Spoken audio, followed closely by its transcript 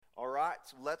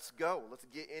so let's go. Let's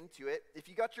get into it. If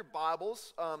you got your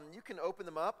Bibles, you can open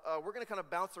them up. We're going to kind of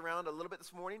bounce around a little bit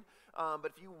this morning,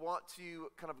 but if you want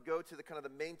to kind of go to the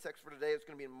main text for today, it's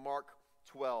going to be in Mark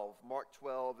 12. Mark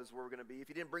 12 is where we're going to be. If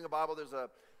you didn't bring a Bible, there's a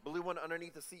blue one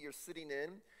underneath the seat you're sitting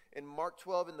in. And Mark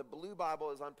 12 in the blue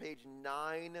Bible is on page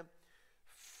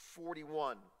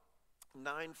 941.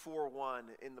 941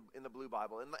 in the blue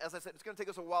Bible. And as I said, it's going to take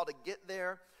us a while to get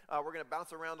there. We're going to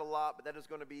bounce around a lot, but that is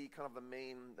going to be kind of the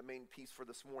main piece for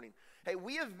this morning. Hey,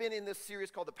 we have been in this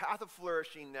series called The Path of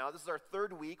Flourishing now. This is our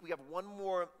third week. We have one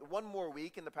more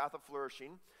week in The Path of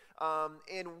Flourishing.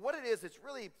 And what it is, it's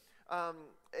really an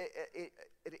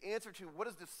answer to what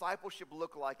does discipleship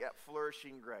look like at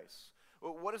Flourishing Grace?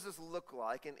 What does this look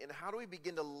like, and how do we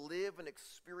begin to live and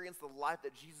experience the life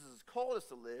that Jesus has called us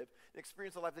to live, and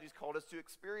experience the life that he's called us to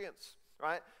experience,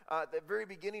 right? At the very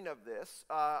beginning of this,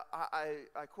 I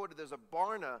quoted, there's a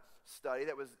Barna study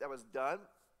that was done,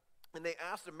 and they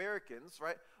asked Americans,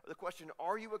 right, the question,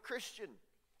 are you a Christian?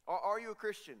 Are you a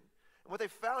Christian? And what they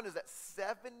found is that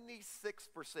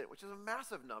 76%, which is a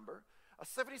massive number,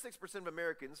 76% of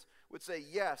Americans would say,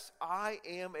 yes, I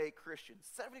am a Christian.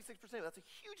 76%, that's a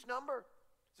huge number.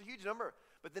 It's a huge number.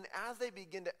 But then as they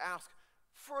begin to ask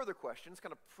further questions,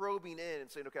 kind of probing in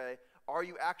and saying, okay, are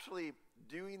you actually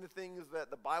doing the things that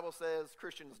the Bible says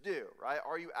Christians do, right?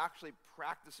 Are you actually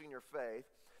practicing your faith?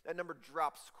 That number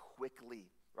drops quickly,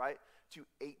 right, to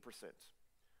 8%.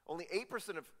 Only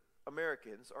 8% of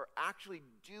Americans are actually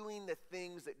doing the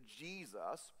things that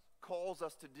Jesus calls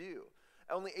us to do.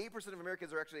 Only 8% of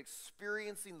Americans are actually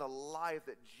experiencing the life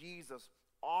that Jesus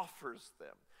offers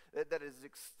them, that is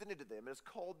extended to them and has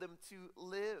called them to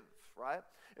live, right?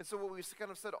 And so what we've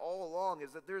kind of said all along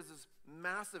is that there's this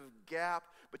massive gap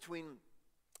between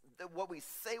what we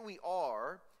say we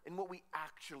are and what we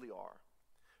actually are.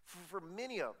 For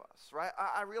many of us, right?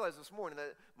 I realized this morning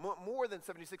that more than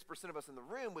 76% of us in the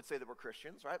room would say that we're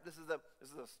Christians, right? This is a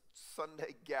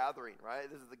Sunday gathering, right?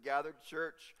 This is the gathered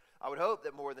church. I would hope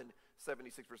that more than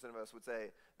 76% of us would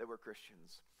say that we're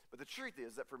Christians. But the truth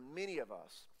is that for many of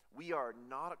us, we are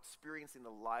not experiencing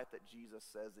the life that Jesus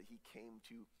says that he came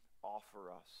to offer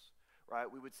us,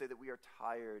 right? We would say that we are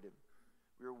tired,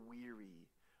 we're weary,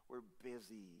 we're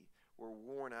busy, we're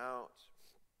worn out.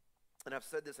 And I've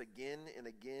said this again and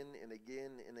again and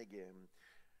again and again.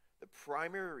 The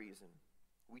primary reason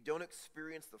we don't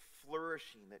experience the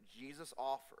flourishing that Jesus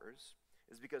offers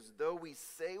is because though we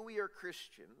say we are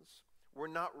Christians, we're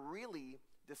not really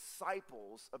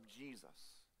disciples of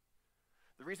Jesus.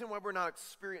 The reason why we're not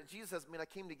experiencing, Jesus says, I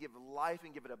came to give life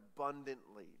and give it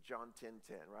abundantly, John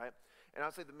 10:10, right? And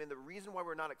I'll say, the reason why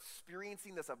we're not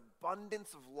experiencing this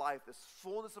abundance of life, this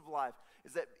fullness of life,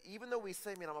 is that even though we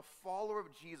say, I'm a follower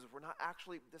of Jesus, we're not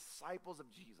actually disciples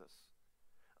of Jesus.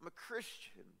 I'm a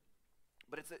Christian,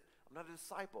 but I'm not a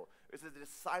disciple. It's a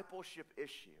discipleship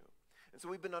issue. And so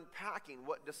we've been unpacking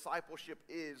what discipleship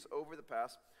is over the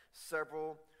past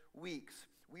several weeks.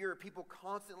 We are people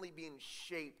constantly being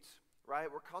shaped, right?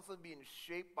 We're constantly being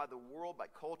shaped by the world, by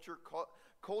culture.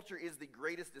 Culture is the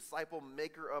greatest disciple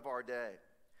maker of our day.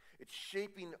 It's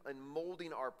shaping and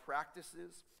molding our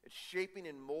practices. It's shaping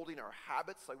and molding our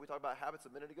habits, like we talked about habits a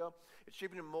minute ago. It's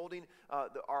shaping and molding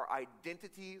our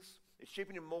identities. It's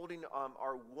shaping and molding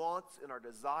our wants and our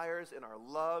desires and our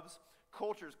loves.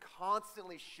 Culture is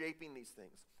constantly shaping these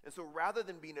things. And so rather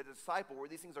than being a disciple where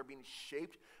these things are being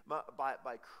shaped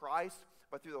by Christ,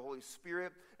 through the Holy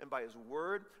Spirit and by his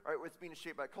word, right, it's being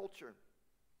shaped by culture.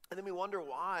 And then we wonder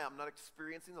why I'm not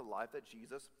experiencing the life that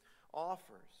Jesus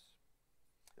offers.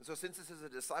 And so since this is a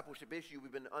discipleship issue,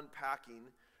 we've been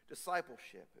unpacking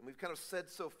discipleship. And we've kind of said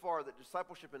so far that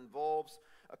discipleship involves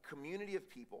a community of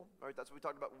people, right? That's what we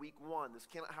talked about week 1. This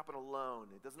cannot happen alone.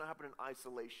 It does not happen in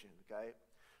isolation, okay?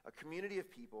 A community of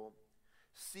people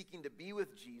seeking to be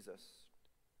with Jesus,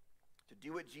 to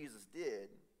do what Jesus did,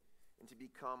 and to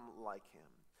become like him.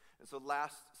 And so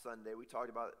last Sunday, we talked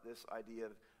about this idea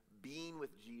of being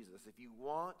with Jesus. If you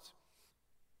want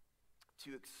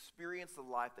to experience the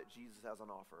life that Jesus has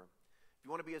on offer, if you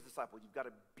want to be his disciple, you've got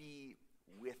to be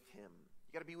with him.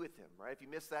 You got to be with him, right? If you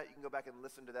missed that, you can go back and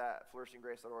listen to that at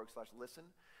flourishinggrace.org/listen.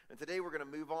 And today we're going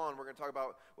to move on. We're going to talk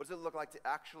about what does it look like to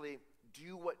actually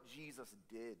do what Jesus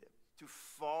did, to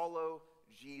follow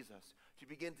Jesus, to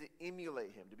begin to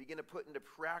emulate him, to begin to put into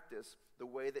practice the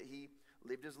way that he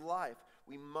lived his life.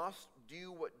 We must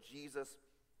do what Jesus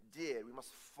did. We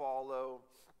must follow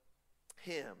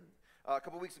him. A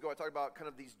couple weeks ago, I talked about kind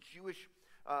of these Jewish,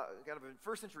 kind of in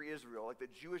first century Israel, like the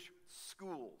Jewish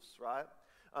schools, right?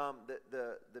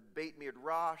 The Beit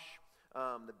Midrash,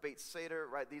 the Beit Seder,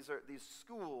 right? These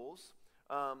schools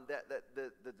that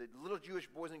the little Jewish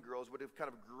boys and girls would have kind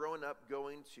of grown up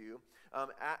going to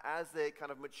as they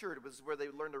kind of matured. It was where they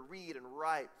learned to read and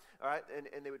write, all right?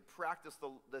 And they would practice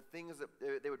the things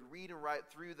that they would read and write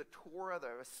through the Torah, by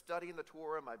studying the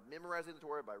Torah, by memorizing the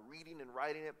Torah, by reading and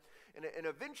writing it. And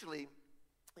eventually,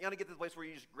 you got to get to the place where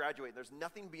you just graduate. There's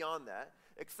nothing beyond that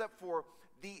except for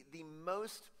the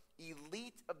most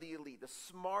elite of the elite, the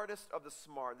smartest of the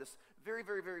smart, this very,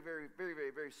 very, very, very, very, very,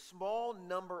 very small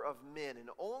number of men, and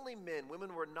only men.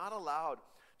 Women were not allowed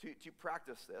to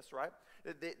practice this, right?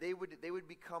 They would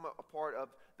become a part of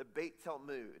the Beit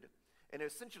Talmud, and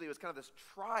essentially it was kind of this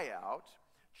tryout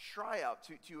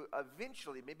to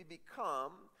eventually maybe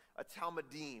become a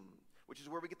Talmudim, which is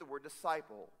where we get the word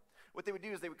disciple. What they would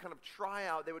do is they would kind of try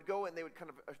out, they would go and they would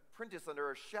kind of apprentice under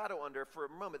or shadow under for a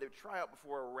moment. They would try out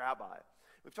before a rabbi.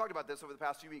 We've talked about this over the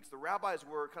past few weeks. The rabbis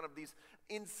were kind of these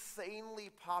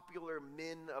insanely popular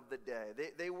men of the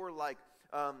day. They were like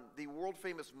the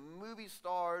world-famous movie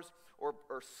stars or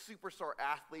superstar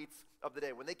athletes of the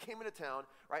day. When they came into town,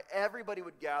 right, everybody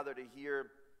would gather to hear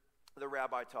the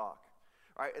rabbi talk.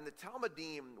 Right? And the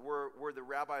Talmudim were the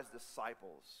rabbi's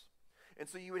disciples. And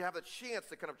so you would have a chance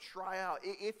to kind of try out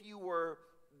if you were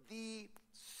the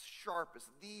sharpest,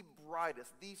 the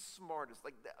brightest, the smartest.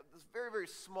 Like this very, very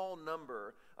small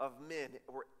number of men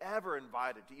were ever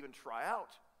invited to even try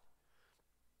out.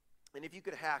 And if you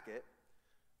could hack it,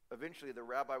 eventually the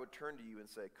rabbi would turn to you and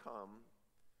say, "Come,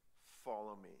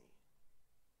 follow me.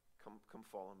 Come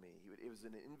follow me." It was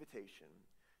an invitation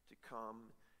to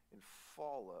come and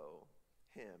follow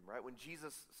him, right? When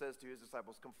Jesus says to his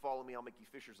disciples, "Come follow me, I'll make you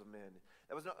fishers of men,"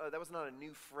 that was not a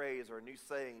new phrase or a new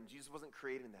saying. Jesus wasn't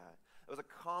creating that. It was a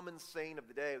common saying of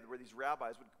the day where these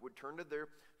rabbis would turn to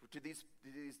these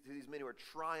men who are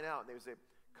trying out, and they would say,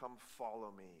 "Come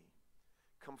follow me.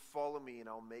 Come follow me, and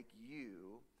I'll make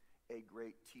you a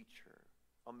great teacher.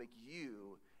 I'll make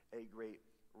you a great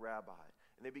rabbi."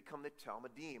 And they become the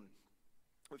Talmudim.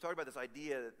 We've talked about this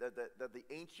idea that the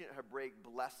ancient Hebraic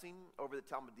blessing over the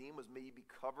Talmudim was maybe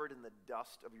covered in the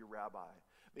dust of your rabbi,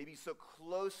 maybe so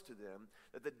close to them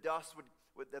that their dust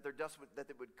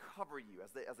would cover you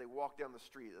as they walk down the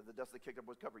street. That the dust they kicked up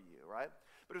would cover you, right?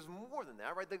 But it was more than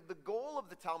that, right? The goal of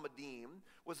the Talmudim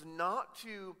was not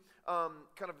to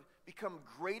kind of become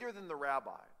greater than the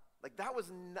rabbi. Like that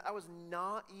was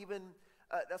not even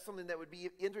that's something that would be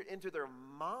entered into their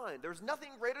mind. There's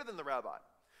nothing greater than the rabbi.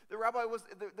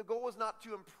 The goal was not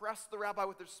to impress the rabbi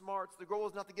with their smarts. The goal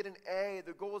was not to get an A.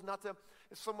 The goal was not to,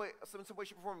 in some way,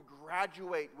 shape, or form,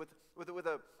 graduate with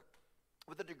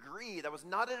a degree. That was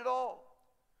not it at all.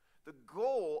 The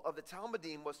goal of the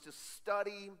Talmudim was to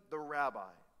study the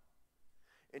rabbi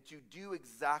and to do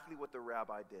exactly what the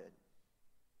rabbi did.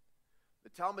 The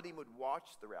Talmudim would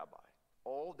watch the rabbi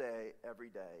all day, every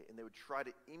day, and they would try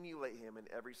to emulate him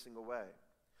in every single way.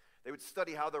 They would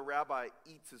study how the rabbi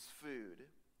eats his food,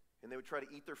 and they would try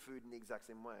to eat their food in the exact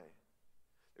same way.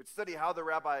 They would study how the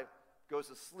rabbi goes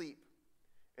to sleep,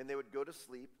 and they would go to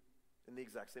sleep in the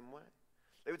exact same way.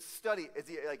 They would study, is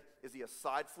he a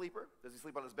side sleeper? Does he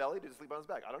sleep on his belly? Does he sleep on his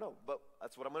back? I don't know, but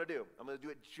that's what I'm going to do. I'm going to do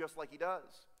it just like he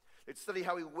does. They'd study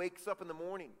how he wakes up in the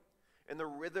morning and the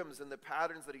rhythms and the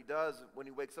patterns that he does when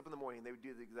he wakes up in the morning. They would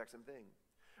do the exact same thing.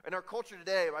 In our culture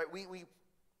today, right, we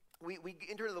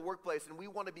enter into the workplace and we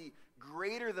want to be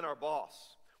greater than our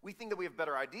boss. We think that we have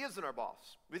better ideas than our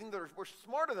boss. We think that we're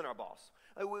smarter than our boss.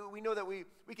 We know that we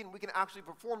can actually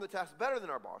perform the task better than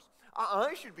our boss.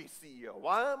 I should be CEO.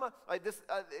 Why am I? This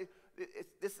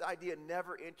idea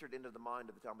never entered into the mind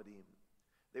of the Talmudim.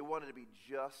 They wanted to be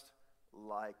just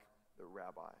like the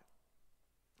rabbi.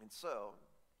 And so,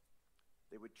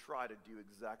 they would try to do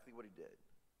exactly what he did.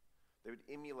 They would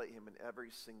emulate him in every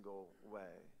single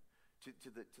way, to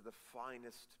the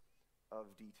finest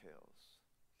of details.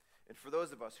 And for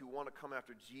those of us who want to come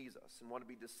after Jesus and want to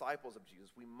be disciples of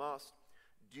Jesus, we must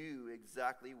do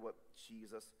exactly what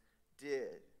Jesus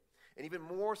did. And even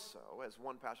more so, as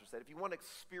one pastor said, if you want to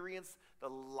experience the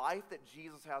life that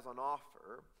Jesus has on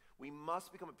offer, we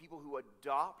must become a people who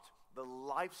adopt the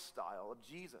lifestyle of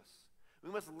Jesus. We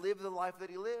must live the life that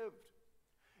he lived.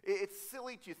 It's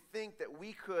silly to think that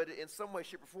we could, in some way,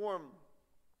 shape, or form,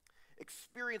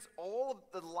 experience all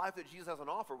of the life that Jesus has on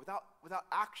offer without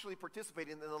actually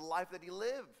participating in the life that he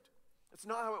lived. It's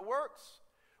not how it works,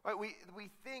 right? We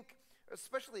think,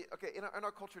 especially, in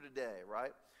our culture today,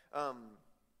 right?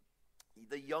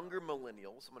 The younger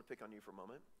millennials, I'm going to pick on you for a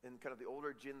moment, and kind of the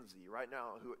older Gen Z right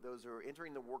now, those who are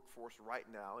entering the workforce right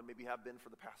now, and maybe have been for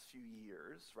the past few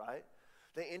years, right?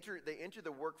 They enter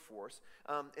the workforce,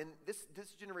 and this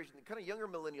generation, the kind of younger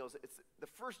millennials, it's the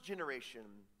first generation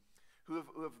who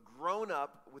have grown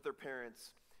up with their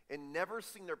parents and never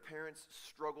seen their parents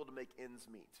struggle to make ends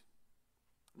meet.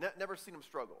 Never seen them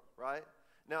struggle, right?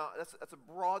 Now, that's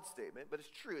a broad statement, but it's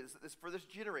true. It's for this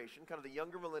generation, kind of the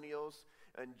younger millennials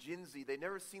and Gen Z, they've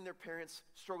never seen their parents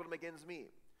struggle to make ends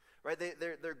meet, right?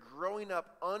 They're growing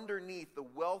up underneath the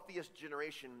wealthiest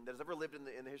generation that has ever lived in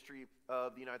the history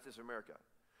of the United States of America,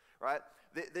 right?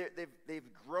 They've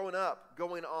grown up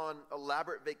going on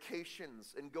elaborate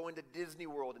vacations and going to Disney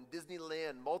World and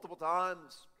Disneyland multiple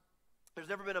times. There's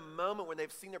never been a moment when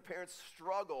they've seen their parents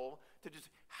struggle to just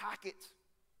hack it.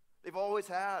 They've always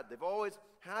had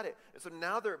it. And so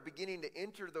now they're beginning to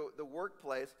enter the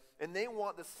workplace, and they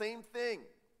want the same thing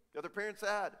that their parents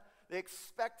had. They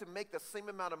expect to make the same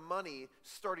amount of money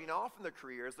starting off in their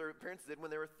career as their parents did when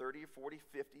they were 30, 40,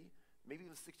 50, maybe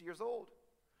even 60 years old.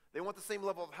 They want the same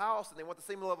level of house, and they want the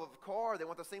same level of car. They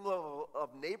want the same level of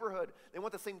neighborhood. They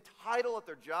want the same title at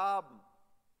their job.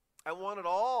 I want it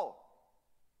all.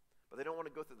 But they don't want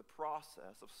to go through the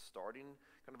process of starting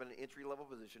kind of in an entry-level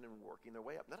position and working their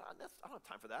way up. I don't have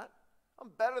time for that. I'm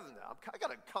better than that. I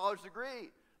got a college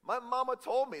degree. My mama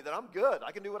told me that I'm good.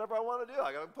 I can do whatever I want to do.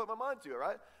 I got to put my mind to it,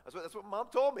 right? That's what mom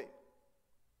told me.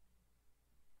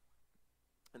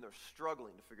 And they're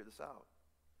struggling to figure this out.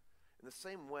 In the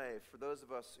same way, for those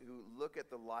of us who look at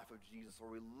the life of Jesus, or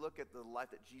we look at the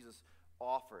life that Jesus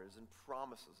offers and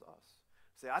promises us,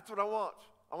 say, that's what I want.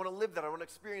 I want to live that. I want to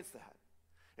experience that.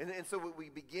 And so we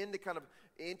begin to kind of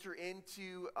enter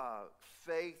into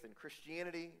faith and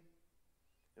Christianity,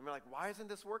 and we're like, why isn't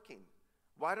this working?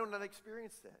 Why don't I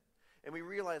experience that? And we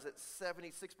realize that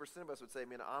 76% of us would say,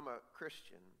 man, I'm a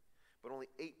Christian, but only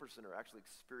 8% are actually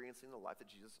experiencing the life that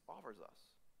Jesus offers us.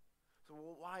 So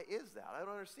why is that? I don't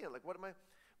understand. Like,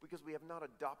 because we have not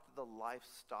adopted the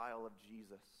lifestyle of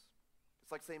Jesus.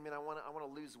 It's like saying, man, I want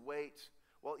to lose weight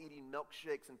while eating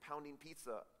milkshakes and pounding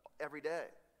pizza every day.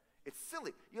 It's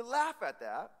silly. You laugh at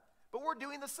that, but we're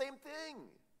doing the same thing.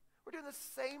 We're doing the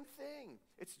same thing.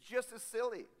 It's just as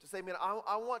silly to say, man,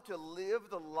 I want to live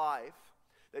the life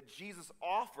that Jesus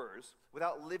offers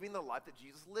without living the life that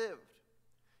Jesus lived.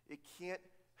 You can't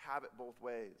have it both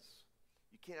ways.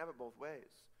 You can't have it both ways.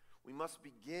 We must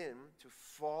begin to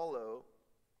follow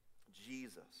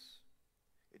Jesus.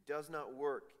 It does not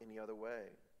work any other way.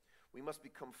 We must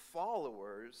become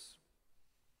followers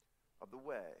of the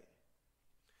way.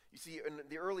 You see, in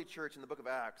the early church in the book of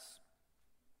Acts,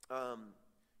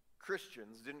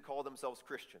 Christians didn't call themselves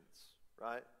Christians,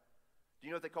 right? Do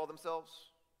you know what they called themselves?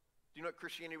 Do you know what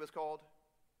Christianity was called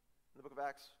in the book of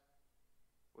Acts?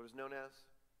 What it was known as?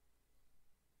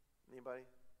 Anybody?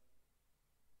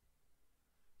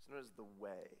 It's known as the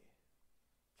way.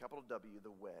 Capital W,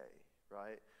 the way,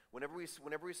 right? Whenever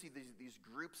we see these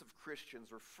groups of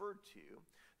Christians referred to,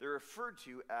 they're referred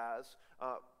to as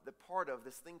the part of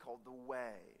this thing called the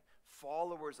way,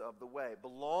 followers of the way,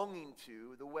 belonging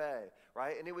to the way,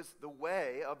 right? And it was the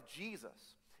way of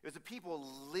Jesus. It was the people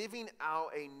living out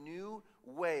a new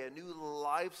way, a new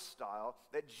lifestyle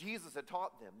that Jesus had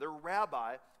taught them. Their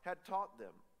rabbi had taught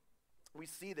them. We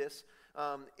see this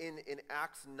in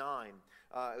Acts 9,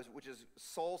 which is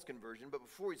Saul's conversion. But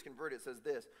before he's converted, it says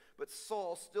this: but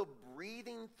Saul, still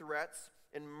breathing threats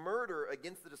and murder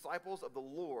against the disciples of the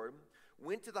Lord,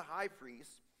 went to the high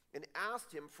priest and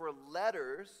asked him for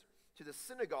letters to the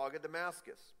synagogue of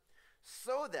Damascus,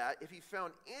 so that if he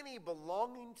found any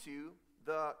belonging to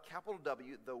the capital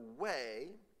W, the way,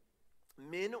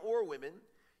 men or women,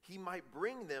 he might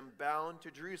bring them bound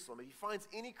to Jerusalem. If he finds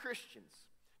any Christians,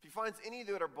 if he finds any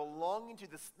that are belonging to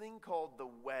this thing called the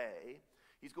way,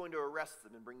 he's going to arrest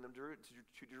them and bring them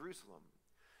to Jerusalem.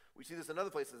 We see this in other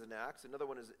places in Acts. Another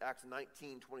one is Acts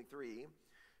 19:23. It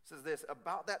says this: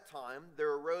 about that time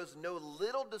there arose no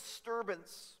little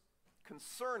disturbance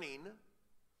concerning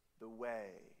the way.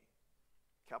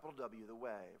 Capital W, the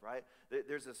way, right?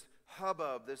 There's this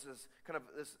hubbub, there's this kind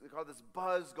of this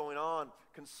buzz going on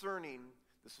concerning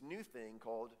this new thing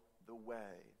called the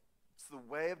way. It's the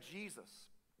way of Jesus.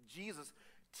 Jesus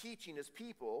teaching his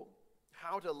people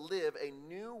how to live a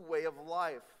new way of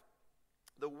life.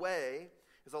 The way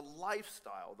is a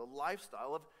lifestyle, the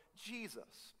lifestyle of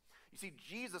Jesus. You see,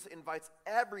 Jesus invites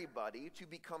everybody to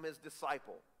become his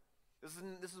disciple. This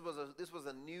was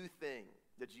a new thing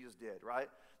that Jesus did, right?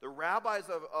 The rabbis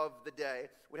of the day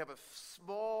would have a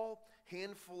small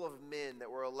handful of men that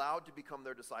were allowed to become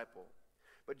their disciple.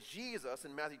 But Jesus,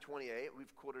 in Matthew 28,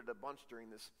 we've quoted a bunch during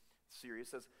this series,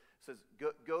 says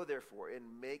go therefore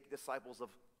and make disciples of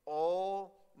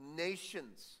all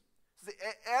nations.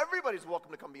 Everybody's welcome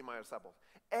to come be my disciples.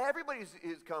 Everybody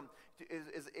is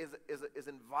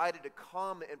invited to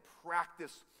come and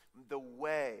practice the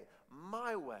way,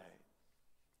 my way.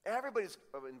 Everybody's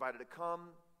invited to come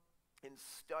and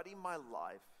study my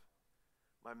life,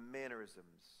 my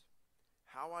mannerisms,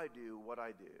 how I do what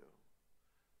I do,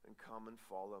 and come and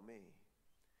follow me.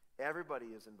 Everybody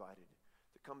is invited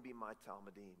to come be my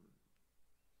Talmudim,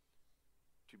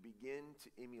 to begin to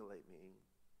emulate me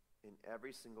in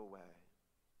every single way.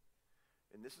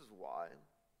 And this is why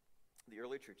the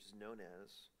early church is known as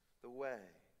the way.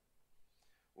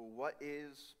 Well, what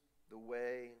is the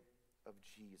way of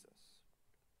Jesus?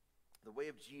 The way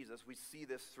of Jesus, we see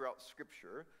this throughout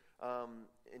Scripture.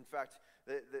 In fact,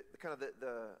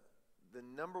 the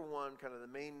number one, kind of the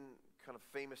main kind of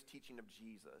famous teaching of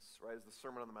Jesus, right, is the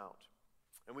Sermon on the Mount.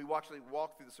 And we actually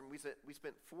walked through the sermon. We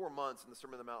spent 4 months in the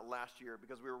Sermon on the Mount last year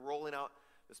because we were rolling out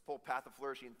this whole Path of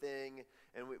Flourishing thing,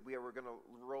 and we were going to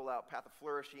roll out Path of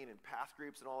Flourishing and path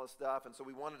groups and all this stuff. And so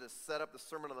we wanted to set up the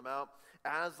Sermon on the Mount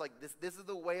as like this is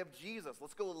the way of Jesus.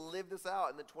 Let's go live this out.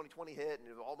 And then 2020 hit, and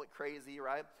it all went crazy,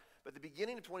 right? But at the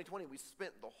beginning of 2020, we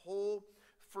spent the whole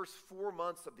first 4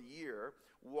 months of the year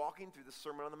walking through the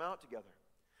Sermon on the Mount together,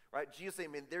 right? Jesus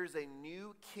saying, man, there's a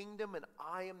new kingdom, and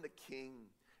I am the king.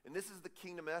 And this is the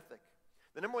kingdom ethic.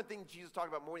 The number one thing Jesus talked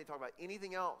about more than he talked about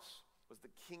anything else was the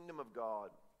kingdom of God,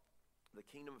 the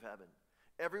kingdom of heaven.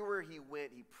 Everywhere he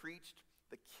went, he preached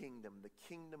the kingdom, the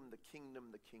kingdom, the kingdom,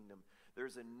 the kingdom.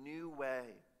 There's a new way.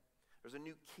 There's a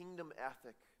new kingdom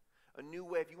ethic, a new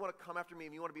way. If you want to come after me,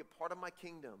 if you want to be a part of my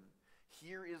kingdom,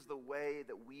 here is the way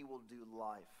that we will do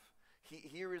life.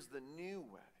 Here is the new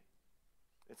way.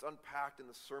 It's unpacked in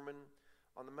the Sermon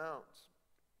on the Mount.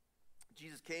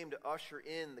 Jesus came to usher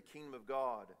in the kingdom of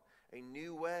God, a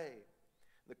new way.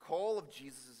 The call of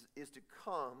Jesus is to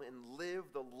come and live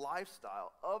the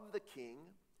lifestyle of the king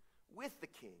with the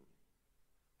king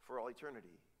for all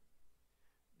eternity.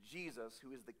 Jesus,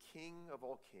 who is the King of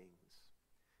all kings,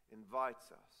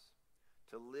 invites us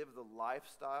to live the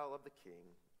lifestyle of the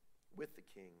king with the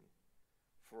king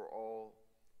for all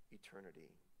eternity.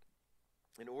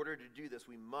 In order to do this,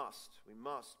 we must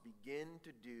begin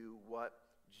to do what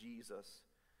Jesus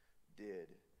did.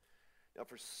 Now,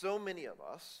 for so many of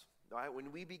us, right,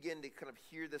 when we begin to kind of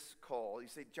hear this call, you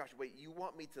say, Josh, wait, you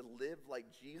want me to live like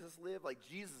Jesus lived? Like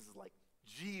Jesus is like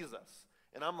Jesus.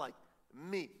 And I'm like,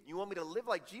 me. You want me to live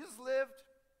like Jesus lived?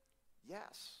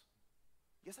 Yes.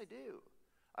 Yes, I do.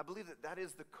 I believe that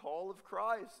is the call of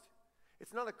Christ.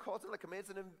 It's not a call, it's not a command,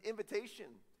 it's an invitation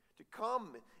to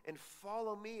come and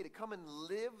follow me, to come and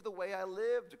live the way I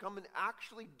live, to come and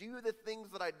actually do the things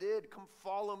that I did. Come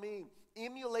follow me.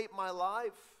 Emulate my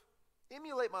life.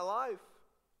 Emulate my life.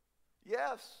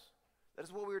 Yes, that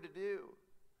is what we are to do.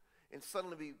 And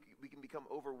suddenly we can become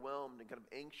overwhelmed and kind of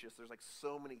anxious. There's like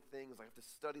so many things. I have to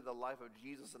study the life of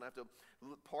Jesus, and I have to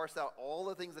parse out all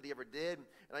the things that he ever did.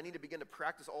 And I need to begin to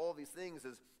practice all of these things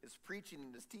as preaching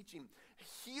and as teaching,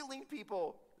 healing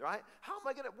people, right?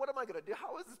 What am I going to do?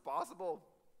 How is this possible?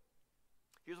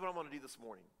 Here's what I want to do this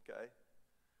morning, okay?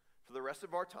 For the rest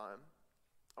of our time,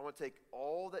 I want to take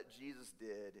all that Jesus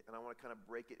did, and I want to kind of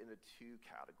break it into 2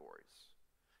 categories.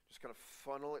 Just kind of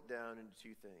funnel it down into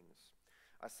 2 things.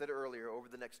 I said earlier, over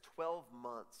the next 12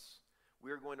 months, we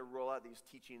are going to roll out these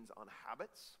teachings on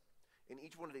habits, and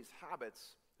each one of these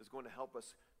habits is going to help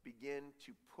us begin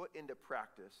to put into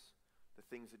practice the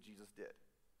things that Jesus did,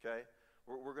 okay?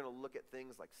 We're going to look at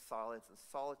things like silence and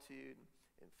solitude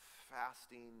and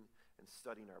fasting and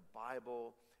studying our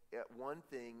Bible, at one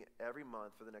thing every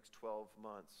month for the next 12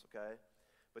 months, okay?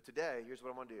 But today, here's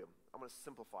what I'm going to do. I'm going to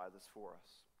simplify this for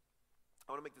us.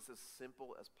 I want to make this as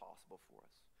simple as possible for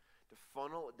us, to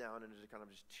funnel it down into kind of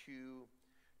just two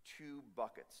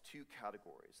buckets, 2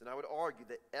 categories. And I would argue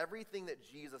that everything that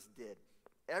Jesus did,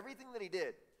 everything that he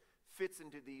did, fits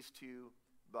into these 2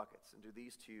 buckets, into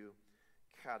these 2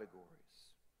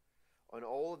 categories. And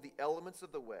all of the elements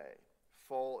of the way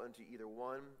fall into either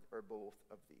one or both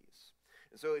of these.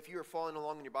 And so if you are following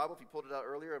along in your Bible, if you pulled it out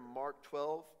earlier in Mark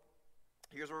 12,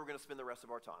 here's where we're going to spend the rest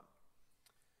of our time.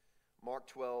 Mark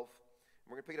 12.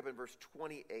 We're going to pick it up in verse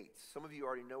 28. Some of you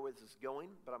already know where this is going,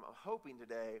 but I'm hoping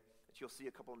today that you'll see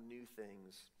a couple new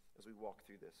things as we walk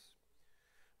through this.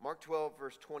 Mark 12,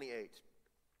 verse 28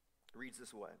 reads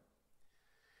this way.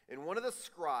 And one of the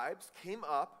scribes came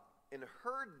up and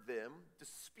heard them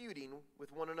disputing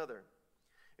with one another.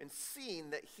 And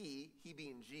seeing that he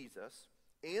being Jesus,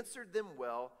 answered them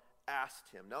well,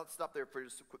 asked him. Now let's stop there for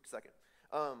just a quick second.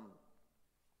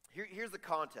 Here's the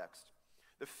context.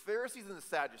 The Pharisees and the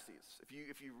Sadducees,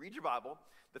 if you read your Bible,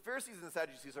 the Pharisees and the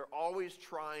Sadducees are always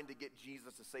trying to get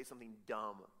Jesus to say something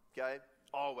dumb, okay?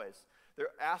 Always. They're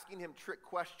asking him trick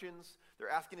questions. They're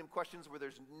asking him questions where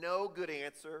there's no good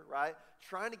answer, right?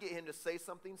 Trying to get him to say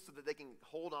something so that they can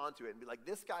hold on to it and be like,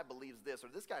 this guy believes this, or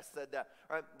this guy said that,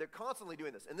 right? They're constantly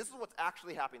doing this. And this is what's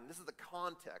actually happening. This is the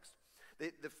context.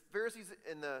 The Pharisees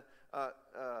and the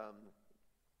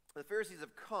Pharisees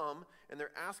have come, and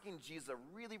they're asking Jesus a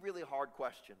really, really hard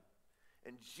question.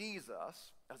 And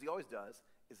Jesus, as he always does,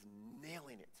 is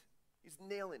nailing it. He's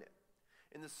nailing it.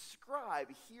 And the scribe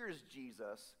hears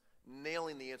Jesus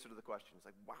nailing the answer to the question. He's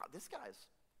like, wow, this guy's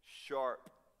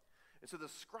sharp. And so the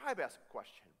scribe asks a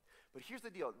question. But here's the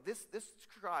deal. This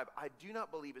scribe, I do not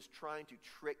believe, is trying to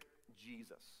trick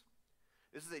Jesus.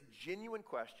 This is a genuine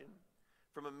question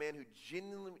from a man who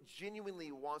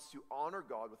genuinely wants to honor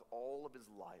God with all of his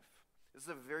life. This is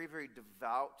a very, very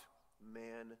devout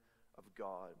man of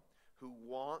God who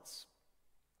wants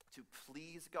to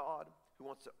please God, who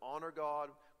wants to honor God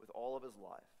with all of his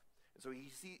life. And so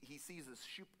he sees this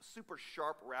super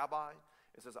sharp rabbi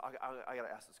and says, I got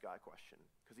to ask this guy a question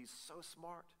because he's so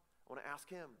smart. I want to ask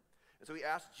him. And so he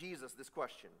asks Jesus this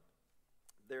question.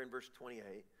 There in verse 28,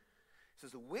 he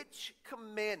says, which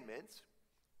commandment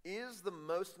is the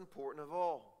most important of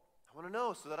all? I want to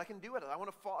know so that I can do it. I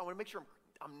want to make sure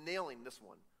I'm nailing this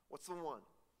one. What's the one?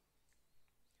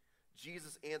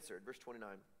 Jesus answered, verse 29,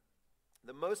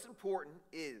 the most important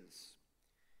is,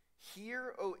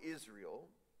 hear, O Israel,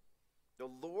 the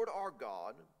Lord our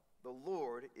God, the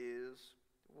Lord is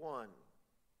one.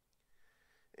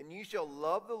 And you shall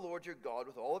love the Lord your God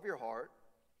with all of your heart,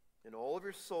 and all of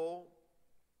your soul,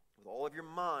 with all of your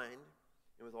mind,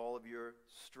 and with all of your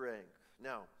strength.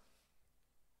 Now,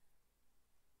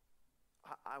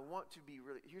 I want to be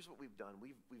really, here's what we've done.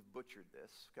 We've butchered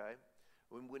this, okay?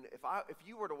 If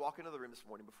you were to walk into the room this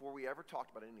morning before we ever talked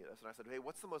about any of this, and I said, hey,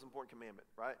 what's the most important commandment,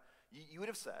 right? You would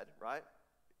have said, right?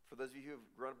 For those of you who have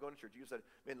grown up going to church, you would have said,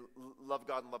 man, love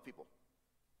God and love people.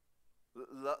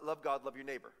 Love God, love your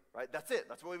neighbor, right? That's it.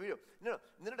 That's what we do. No.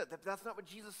 That's not what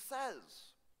Jesus says.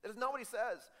 That is not what he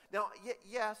says. Now,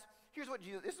 yes, here's what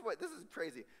Jesus, this is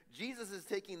crazy. Jesus is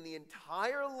taking the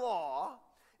entire law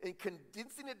and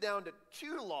condensing it down to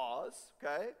 2 laws,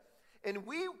 okay? And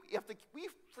we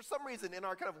for some reason in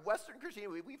our kind of Western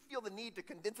Christianity, we feel the need to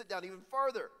condense it down even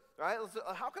further, right?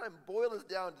 How can I boil this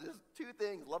down to just 2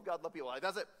 things? Love God, love people. Like,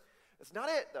 that's it. That's not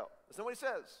it, though. That's not what he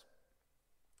says.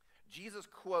 Jesus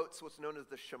quotes what's known as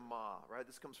the Shema, right?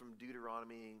 This comes from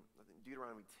Deuteronomy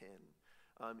 10.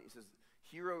 He says,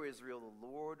 hear, O Israel, the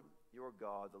Lord your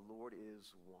God, the Lord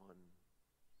is one.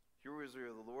 Hear, O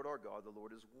Israel, the Lord our God, the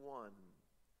Lord is one.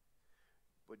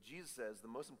 But Jesus says the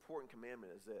most important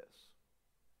commandment is this.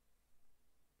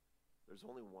 There's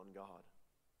only one God.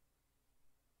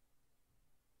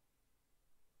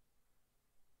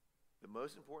 The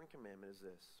most important commandment is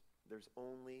this. There's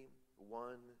only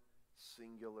one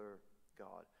singular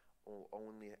God.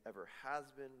 Only ever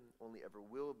has been, only ever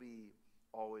will be,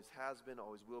 always has been,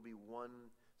 always will be one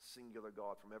singular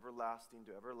God. From everlasting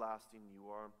to everlasting, you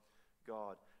are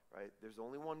God, right? There's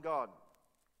only one God.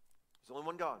 There's only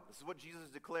one God. This is what Jesus is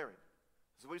declaring.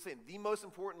 This is what he's saying. The most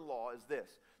important law is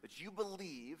this, that you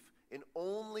believe in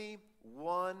only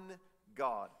one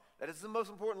God. That is the most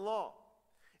important law.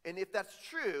 And if that's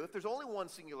true, if there's only one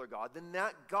singular God, then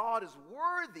that God is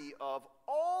worthy of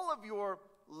all of your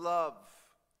love,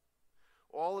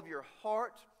 all of your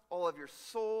heart, all of your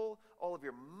soul, all of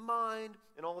your mind,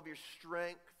 and all of your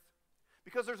strength.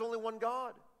 Because there's only one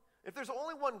God. If there's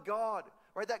only one God,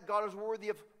 right, that God is worthy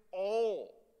of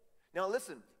all. Now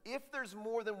listen, if there's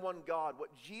more than one God, what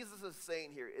Jesus is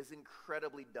saying here is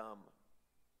incredibly dumb.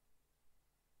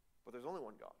 But there's only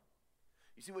one God.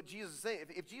 You see what Jesus is saying?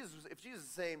 If Jesus is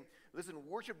saying, listen,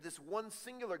 worship this one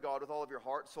singular God with all of your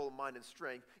heart, soul, mind, and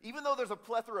strength, even though there's a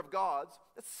plethora of gods,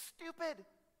 that's stupid.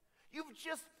 You've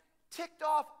just ticked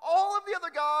off all of the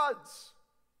other gods.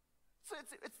 So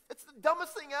it's the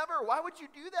dumbest thing ever. Why would you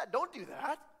do that? Don't do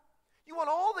that. You want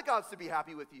all the gods to be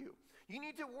happy with you. You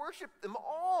need to worship them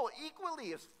all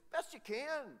equally as best you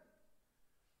can.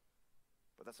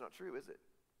 But that's not true, is it?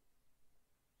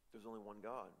 There's only one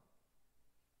God.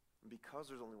 And because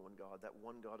there's only one God, that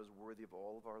one God is worthy of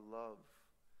all of our love,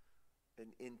 an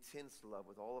intense love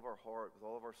with all of our heart, with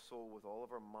all of our soul, with all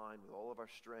of our mind, with all of our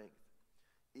strength.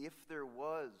 If there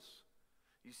was,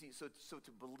 you see, so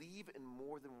to believe in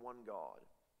more than one God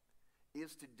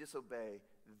is to disobey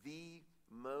the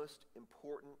most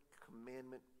important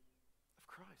commandment of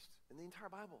Christ in the entire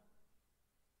Bible.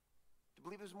 To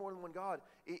believe there's more than one God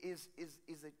is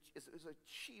a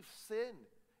chief sin.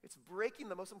 It's breaking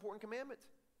the most important commandment.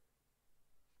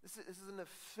 This is an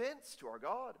offense to our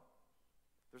God.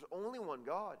 There's only one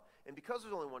God. And because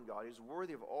there's only one God, he's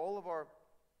worthy of all of our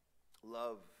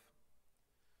love,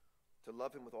 to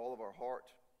love him with all of our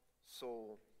heart,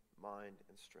 soul, mind,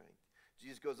 and strength.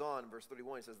 Jesus goes on in verse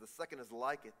 31. He says, the second is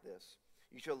like it this.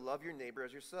 You shall love your neighbor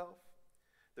as yourself.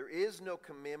 There is no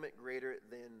commandment greater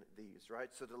than these, right?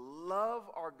 So to love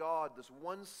our God, this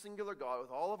one singular God,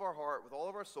 with all of our heart, with all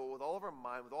of our soul, with all of our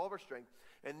mind, with all of our strength,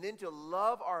 and then to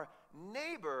love our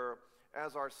neighbor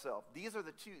as ourself. These are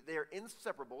the two, they are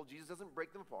inseparable. Jesus doesn't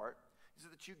break them apart. These are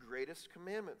the two greatest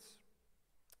commandments.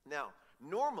 Now,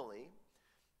 normally,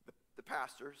 the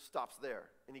pastor stops there,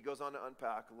 and he goes on to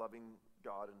unpack loving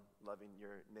God and loving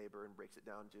your neighbor and breaks it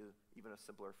down to even a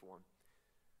simpler form.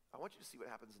 I want you to see what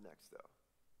happens next, though.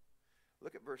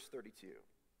 Look at verse 32.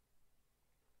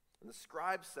 And the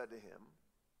scribe said to him,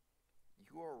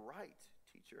 you are right,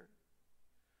 teacher.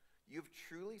 You have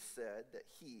truly said that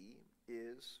he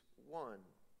is one,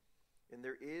 and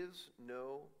there is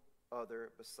no other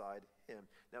beside him.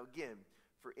 Now again,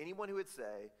 for anyone who would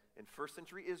say, in first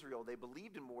century Israel, they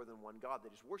believed in more than one God, they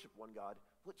just worshiped one God,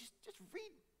 well, just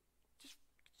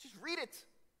read it.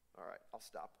 All right, I'll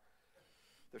stop.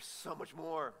 There's so much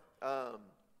more.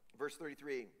 Verse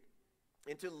 33,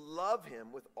 and to love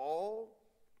him with all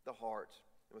the heart,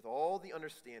 and with all the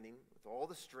understanding, with all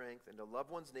the strength, and to love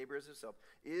one's neighbor as himself,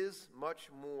 is much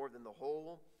more than the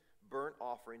whole burnt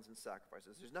offerings and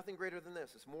sacrifices. There's nothing greater than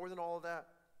this. It's more than all of that.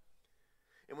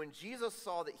 And when Jesus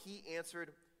saw that he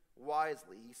answered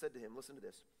wisely, he said to him, listen to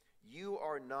this, you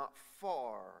are not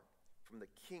far from the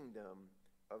kingdom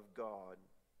of God.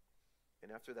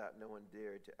 And after that, no one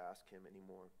dared to ask him any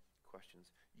more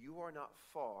questions. You are not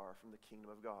far from the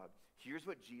kingdom of God. Here's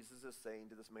what Jesus is saying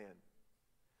to this man.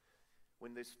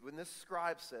 When this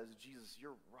scribe says, Jesus,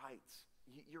 you're right.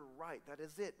 You're right. That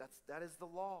is it. That is the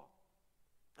law.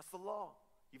 That's the law.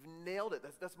 You've nailed it.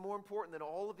 That's more important than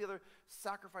all of the other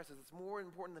sacrifices. It's more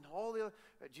important than all the other.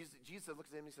 Jesus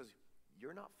looks at him and he says,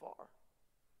 you're not far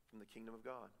from the kingdom of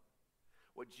God.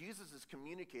 What Jesus is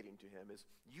communicating to him is,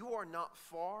 you are not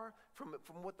far from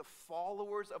what the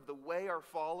followers of the way are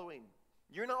following.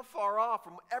 You're not far off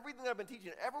from everything that I've been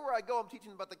teaching. Everywhere I go, I'm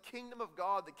teaching about the kingdom of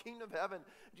God, the kingdom of heaven.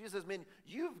 Jesus says, man,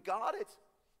 you've got it.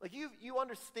 Like you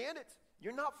understand it.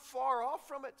 You're not far off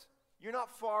from it. You're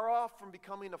not far off from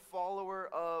becoming a follower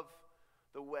of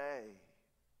the way,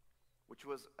 which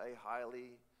was a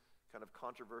highly kind of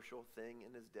controversial thing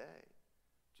in his day.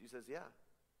 Jesus says, yeah,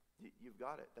 you've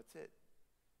got it. That's it.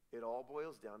 It all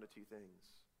boils down to two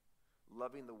things.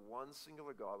 Loving the one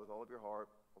singular God with all of your heart,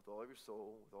 with all of your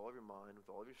soul, with all of your mind, with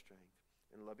all of your strength,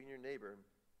 and loving your neighbor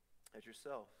as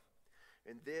yourself.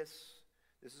 And this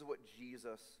is what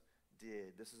Jesus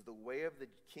did. This is the way of the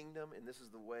kingdom, and this is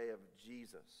the way of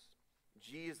Jesus.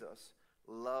 Jesus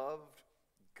loved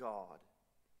God.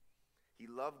 He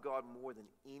loved God more than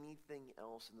anything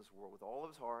else in this world, with all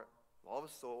of his heart, with all of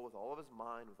his soul, with all of his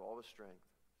mind, with all of his strength.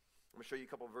 I'm going to show you a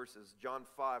couple of verses. John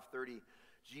 5:30,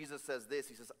 Jesus says this.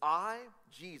 He says, I,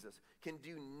 Jesus, can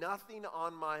do nothing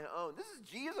on my own. This is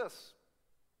Jesus.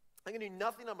 I can do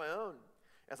nothing on my own.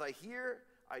 As I hear,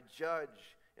 I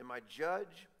judge, and my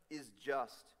judge is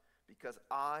just, because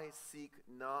I seek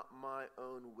not my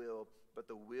own will, but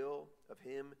the will of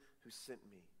him who sent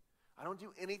me. I don't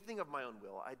do anything of my own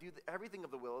will. I do everything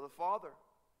of the will of the Father.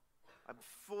 I'm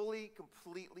fully,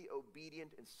 completely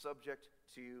obedient and subject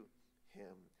to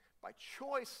him. By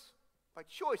choice,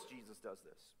 Jesus does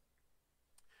this.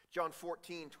 John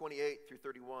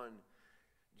 14:28-31,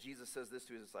 Jesus says this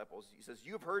to his disciples. He says,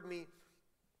 you have heard me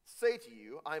say to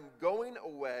you, I'm going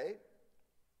away,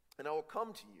 and I will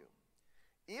come to you.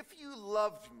 If you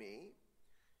loved me,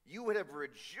 you would have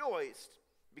rejoiced,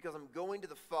 because I'm going to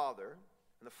the Father,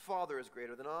 and the Father is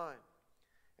greater than I.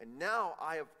 And now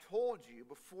I have told you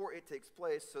before it takes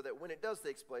place, so that when it does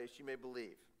take place, you may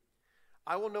believe.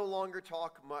 I will no longer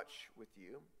talk much with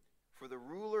you, for the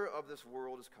ruler of this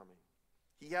world is coming.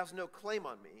 He has no claim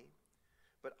on me,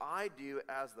 but I do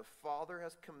as the Father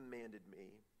has commanded me,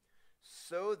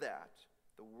 so that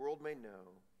the world may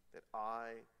know that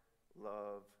I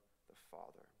love the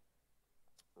Father.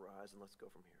 Rise and let's go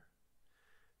from here.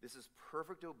 This is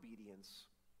perfect obedience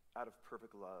out of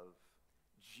perfect love.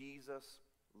 Jesus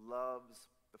loves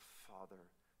the Father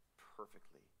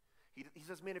perfectly. He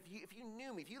says, man, if you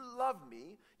knew me, if you loved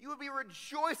me, you would be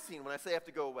rejoicing when I say I have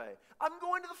to go away. I'm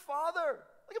going to the Father.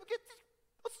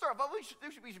 Let's start. We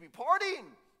should be partying,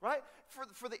 right?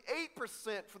 For the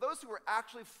 8%, for those who are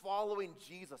actually following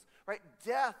Jesus, right?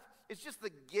 Death is just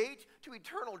the gate to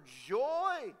eternal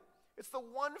joy. It's the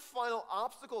one final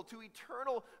obstacle to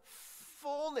eternal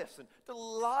fullness and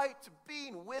delight, to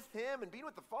being with him and being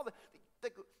with the Father.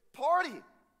 The party.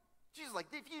 Jesus is like,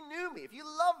 if you knew me, if you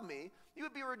loved me, you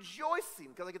would be rejoicing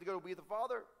because I get to go be with the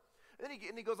Father.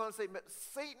 And he goes on to say,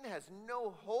 Satan has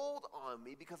no hold on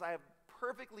me because I am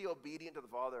perfectly obedient to the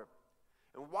Father.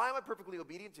 And why am I perfectly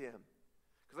obedient to him?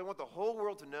 Because I want the whole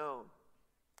world to know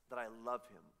that I love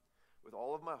him with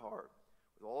all of my heart,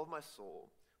 with all of my soul,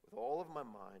 with all of my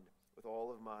mind, with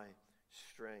all of my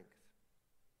strength.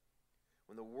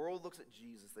 When the world looks at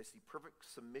Jesus, they see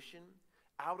perfect submission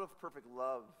out of perfect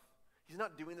love. He's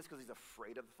not doing this because he's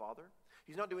afraid of the Father.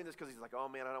 He's not doing this because he's like, oh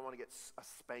man, I don't want to get a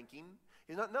spanking.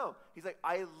 He's not, no. He's like,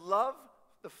 I love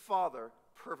the Father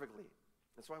perfectly.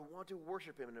 And so I want to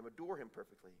worship him and adore him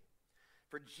perfectly.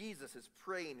 For Jesus, his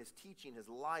praying, his teaching, his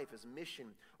life, his mission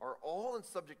are all in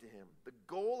subject to him. The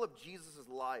goal of Jesus'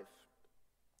 life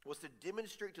was to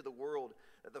demonstrate to the world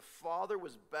that the Father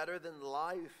was better than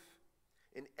life.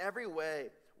 In every way,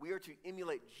 we are to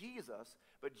emulate Jesus,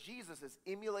 but Jesus is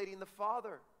emulating the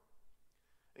Father.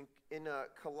 In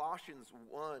Colossians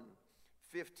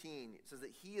 1:15, it says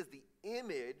that he is the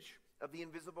image of the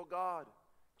invisible God.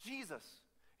 Jesus.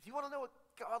 If you want to know what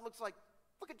God looks like,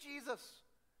 look at Jesus.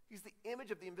 He's the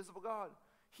image of the invisible God.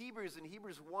 Hebrews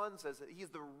 1 says that he is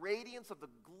the radiance of the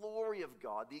glory of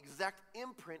God, the exact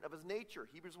imprint of his nature.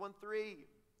 Hebrews 1:3.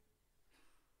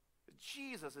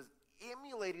 Jesus is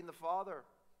emulating the Father,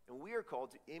 and we are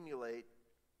called to emulate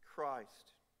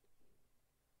Christ.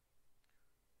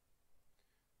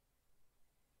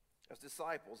 As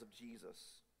disciples of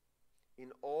Jesus,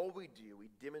 in all we do, we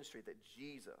demonstrate that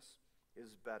Jesus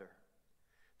is better.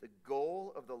 The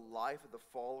goal of the life of the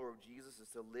follower of Jesus is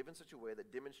to live in such a way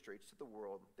that demonstrates to the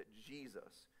world that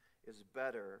Jesus is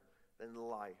better than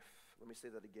life. Let me say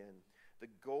that again. The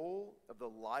goal of the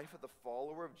life of the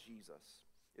follower of Jesus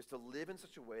is to live in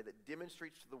such a way that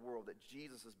demonstrates to the world that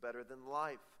Jesus is better than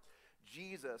life.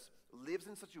 Jesus lives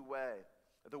in such a way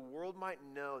that the world might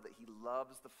know that he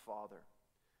loves the Father.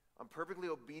 I'm perfectly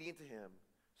obedient to him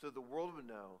so that the world would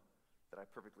know that I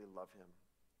perfectly love him.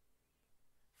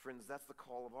 Friends, that's the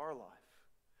call of our life.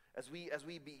 As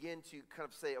we begin to kind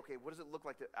of say, okay, what does it look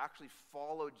like to actually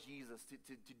follow Jesus,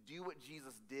 to do what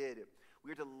Jesus did?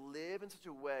 We are to live in such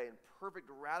a way, in perfect,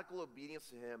 radical obedience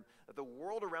to him, that the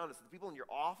world around us, the people in your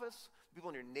office, the people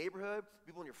in your neighborhood,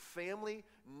 people in your family,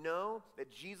 know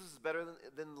that Jesus is better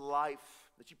than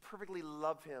life, that you perfectly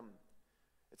love him.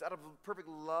 It's out of perfect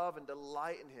love and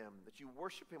delight in him that you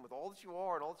worship him with all that you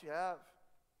are and all that you have.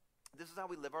 This is how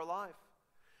we live our life.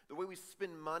 The way we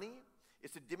spend money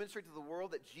is to demonstrate to the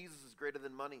world that Jesus is greater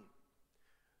than money.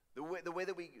 The way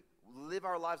that we live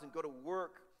our lives and go to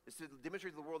work is to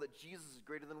demonstrate to the world that Jesus is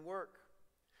greater than work.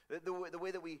 The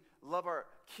way that we love our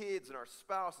kids and our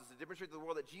spouse is to demonstrate to the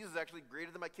world that Jesus is actually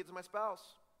greater than my kids and my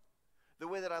spouse. The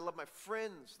way that I love my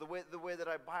friends, the way that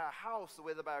I buy a house, the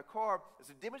way that I buy a car, is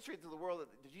to demonstrate to the world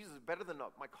that Jesus is better than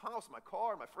my house, my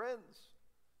car, my friends.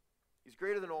 He's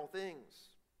greater than all things.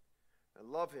 I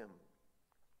love him.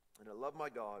 And I love my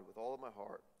God with all of my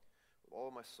heart, with all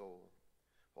of my soul,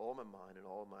 with all of my mind, and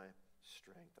all of my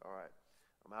strength. All right,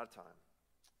 I'm out of time.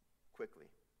 Quickly.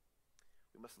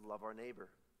 We must love our neighbor.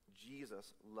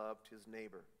 Jesus loved his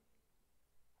neighbor.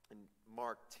 In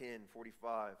Mark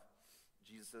 10:45,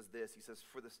 Jesus says this. He says,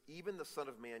 "For this, even the Son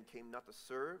of Man came not to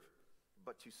serve,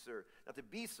 but to serve. Not to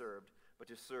be served, but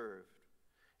to serve.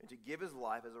 And to give his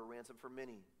life as a ransom for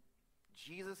many."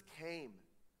 Jesus came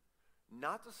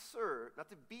not to serve, not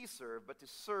to be served, but to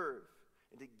serve.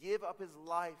 And to give up his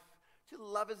life, to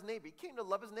love his neighbor. He came to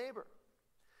love his neighbor.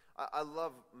 I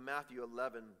love Matthew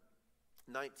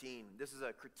 11:19. This is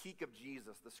a critique of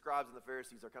Jesus. The scribes and the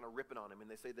Pharisees are kind of ripping on him, and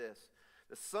they say this.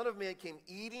 "The Son of Man came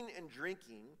eating and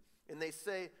drinking, and they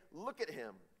say, 'Look at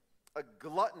him, a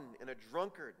glutton and a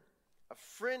drunkard, a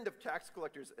friend of tax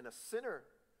collectors and a sinner.'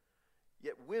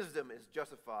 Yet wisdom is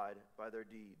justified by their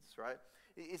deeds," right?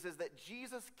 It says that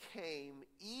Jesus came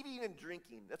eating and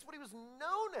drinking. That's what he was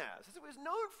known as. That's what he was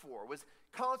known for, was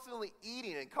constantly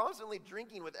eating and constantly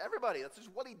drinking with everybody. That's just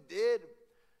what he did.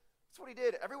 That's what he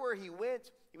did. Everywhere he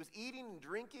went, he was eating and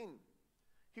drinking.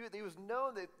 He was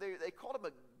known that they called him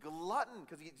a glutton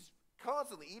because he's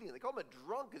constantly eating. They called him a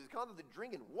drunk because he's constantly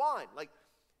drinking wine, like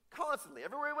constantly.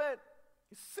 Everywhere he went,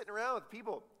 he's sitting around with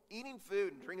people, eating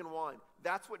food and drinking wine.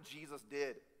 That's what Jesus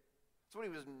did. That's what he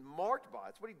was marked by.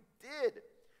 That's what he did,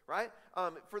 right?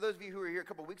 For those of you who were here a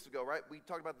couple weeks ago, right, we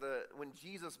talked about when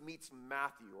Jesus meets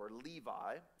Matthew or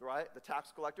Levi, right, the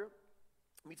tax collector,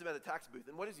 meets him at the tax booth.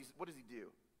 And what does he do?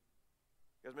 You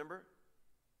guys remember?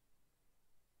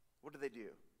 What do? They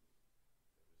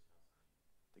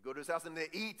go to his house and they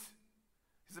eat.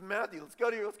 He said, "Matthew, let's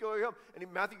go here.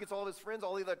 And Matthew gets all of his friends,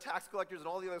 all the other tax collectors and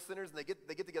all the other sinners, and they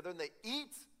get together and they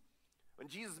eat. When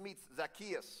Jesus meets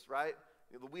Zacchaeus, right?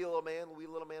 The wee little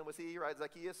man was he, right?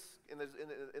 Zacchaeus in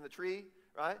the tree,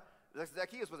 right?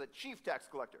 Zacchaeus was a chief tax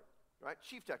collector, right?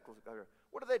 Chief tax collector.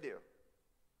 What do?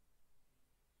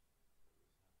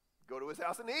 Go to his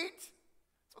house and eat.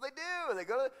 That's what they do. They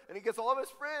go to, and he gets all of his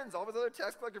friends, all of his other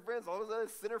tax collector friends, all of his other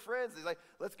sinner friends. He's like,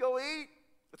 let's go eat.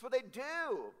 That's what they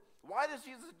do. Why does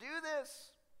Jesus do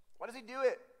this? Why does he do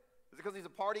it? Is it because he's a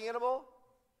party animal?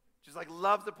 Just like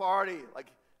loves to party. Like,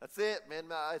 that's it, man.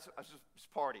 I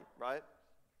just party, right?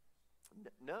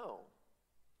 No.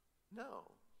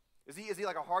 Is he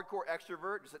like a hardcore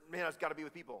extrovert? Just, man, I just got to be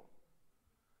with people.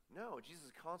 No, Jesus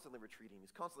is constantly retreating.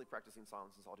 He's constantly practicing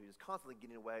silence and solitude. He's constantly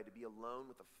getting away to be alone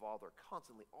with the Father.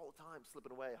 Constantly, all the time,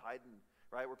 slipping away, hiding,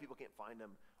 right, where people can't find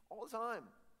him. All the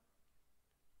time.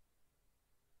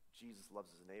 Jesus loves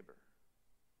his neighbor.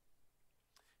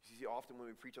 You see, often when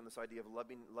we preach on this idea of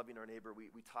loving our neighbor,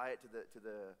 we tie it to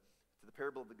the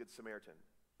parable of the Good Samaritan,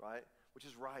 right? Which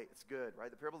is right. It's good, right?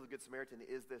 The parable of the Good Samaritan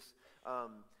is this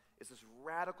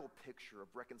radical picture of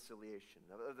reconciliation.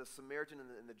 The Samaritan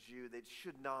and the Jew, they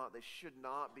should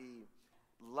not be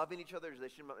loving each other. They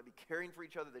should not be caring for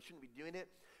each other. They shouldn't be doing it.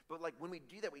 But like when we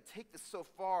do that, we take this so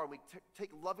far, and we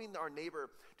take loving our neighbor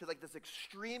to like this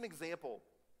extreme example.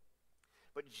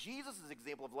 But Jesus'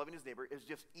 example of loving his neighbor is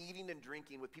just eating and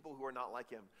drinking with people who are not like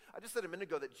him. I just said a minute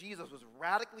ago that Jesus was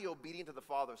radically obedient to the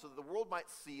Father so that the world might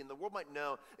see and the world might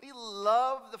know that he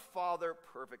loved the Father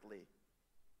perfectly.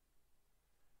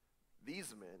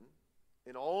 These men,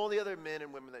 and all the other men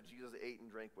and women that Jesus ate and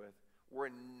drank with, were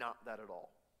not that at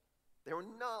all. They were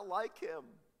not like him.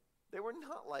 They were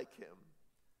not like him.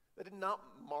 They did not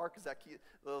mark Zacchaeus.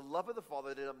 The love of the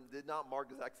Father did not mark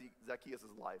Zacchaeus'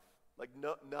 life. Like,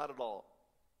 no, not at all.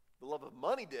 The love of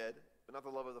money did, but not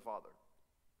the love of the Father.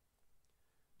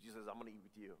 Jesus says, I'm going to eat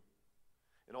with you.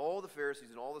 And all the Pharisees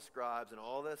and all the scribes and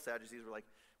all the Sadducees were like,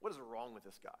 what is wrong with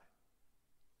this guy?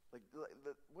 Like,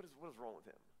 what is wrong with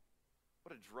him?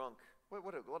 What a drunk.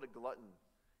 What a glutton.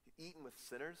 Eating with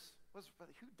sinners? Who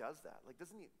does that? Like,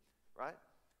 doesn't he, right?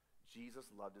 Jesus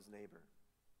loved his neighbor.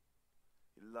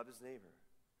 He loved his neighbor.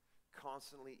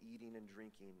 Constantly eating and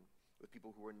drinking with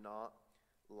people who were not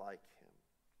like him.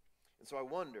 And so I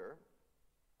wonder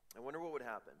what would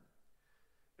happen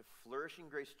if Flourishing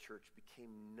Grace Church became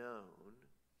known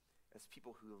as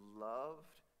people who loved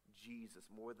Jesus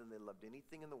more than they loved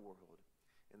anything in the world,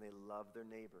 and they loved their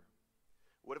neighbor.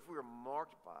 What if we were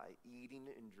marked by eating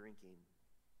and drinking?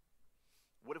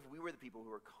 What if we were the people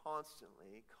who were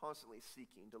constantly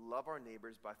seeking to love our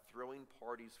neighbors by throwing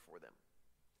parties for them?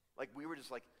 Like we were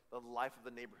just like the life of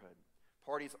the neighborhood.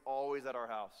 Parties always at our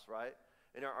house, right?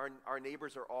 And our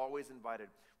neighbors are always invited.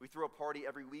 We throw a party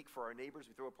every week for our neighbors.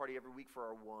 We throw a party every week for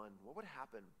our one. What would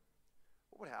happen?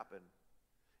 What would happen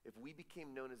if we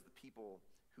became known as the people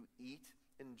who eat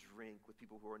and drink with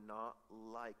people who are not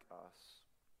like us?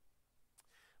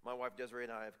 My wife Desiree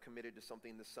and I have committed to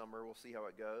something this summer. We'll see how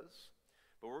it goes.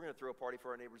 But we're going to throw a party for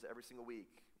our neighbors every single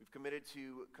week. We've committed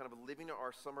to kind of living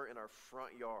our summer in our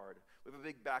front yard. We have a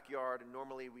big backyard, and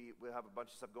normally we have a bunch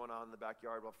of stuff going on in the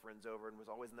backyard. We'll have friends over, and it was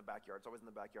always in the backyard. It's always in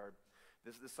the backyard.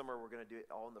 This summer, we're going to do it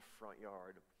all in the front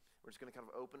yard. We're just going to kind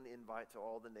of open the invite to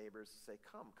all the neighbors to say,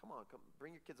 come on,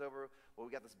 bring your kids over. Well,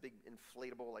 we got this big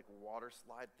inflatable like water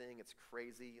slide thing. It's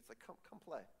crazy. It's like, come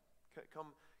play.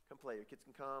 Come play. Your kids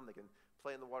can come. They can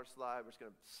play in the water slide. We're just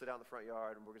going to sit out in the front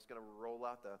yard, and we're just going to roll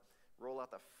out the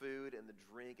food and the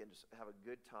drink and just have a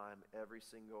good time every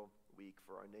single week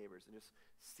for our neighbors and just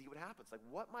see what happens. Like,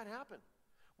 what might happen?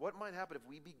 What might happen if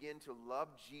we begin to love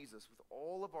Jesus with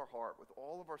all of our heart, with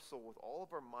all of our soul, with all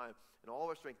of our mind, and all of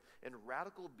our strength, and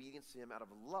radical obedience to him out of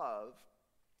love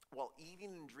while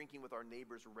eating and drinking with our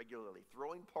neighbors regularly,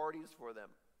 throwing parties for them?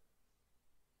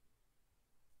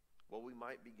 Well, we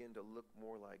might begin to look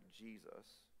more like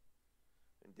Jesus,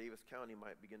 and Davis County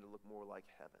might begin to look more like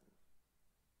heaven.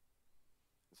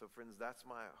 And so, friends, that's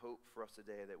my hope for us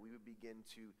today, that we would begin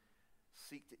to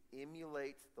seek to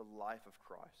emulate the life of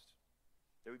Christ,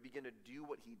 that we begin to do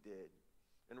what he did.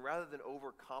 And rather than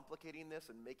overcomplicating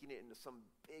this and making it into some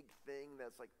big thing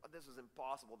that's like, oh, this is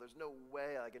impossible, there's no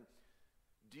way I can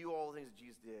do all the things that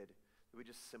Jesus did, that we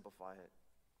just simplify it.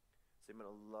 Say, I'm going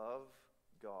to love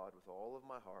God with all of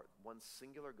my heart, one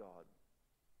singular God,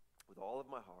 with all of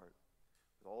my heart,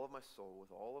 with all of my soul,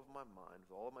 with all of my mind,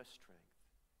 with all of my strength.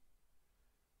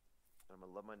 And I'm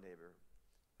going to love my neighbor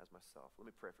as myself. Let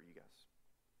me pray for you guys.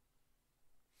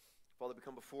 Father, we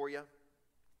come before you.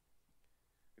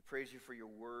 We praise you for your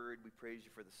word. We praise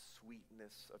you for the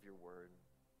sweetness of your word.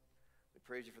 We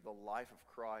praise you for the life of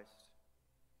Christ.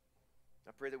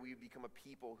 I pray that we become a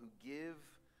people who give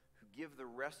the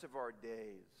rest of our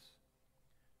days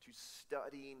to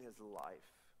studying his life,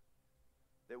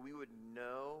 that we would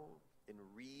know and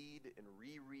read and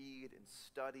reread and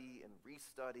study and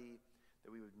restudy,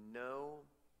 that we would know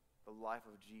the life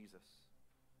of Jesus,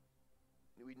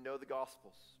 that we'd know the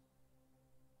Gospels.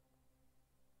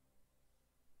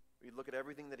 We'd look at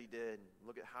everything that he did,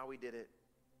 look at how he did it,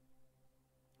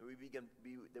 that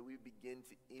we would begin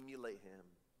to emulate him,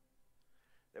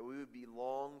 that we would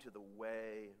belong to the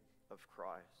way of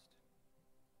Christ.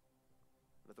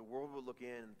 That the world would look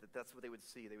in, that that's what they would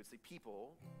see. They would see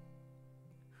people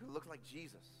who look like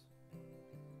Jesus.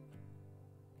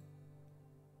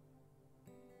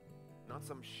 Not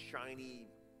some shiny,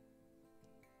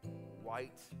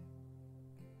 white,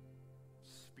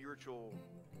 spiritual,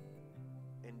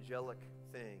 angelic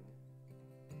thing,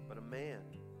 but a man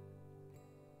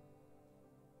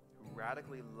who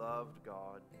radically loved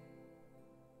God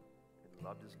and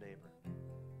loved his neighbor.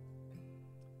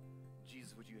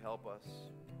 Jesus, would you help us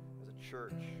as a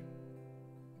church?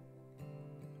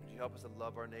 Would you help us to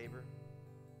love our neighbor?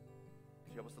 Would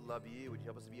you help us to love you? Would you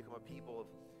help us to become a people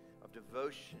of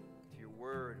devotion to your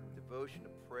word, devotion to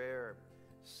prayer,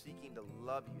 seeking to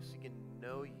love you, seeking to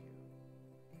know you,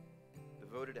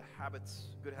 devoted to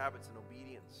habits, good habits and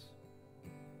obedience?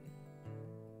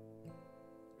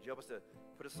 Would you help us to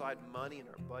put aside money in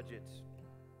our budget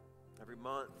every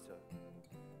month to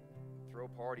throw a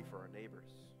party for our neighbors,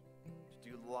 to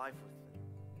do life with them,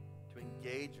 to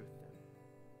engage with them,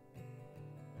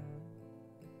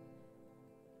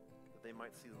 that they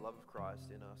might see the love of Christ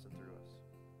in us and through us.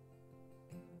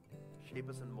 Shape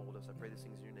us and mold us. I pray these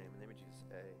things in your name. In the name of Jesus,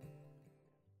 amen.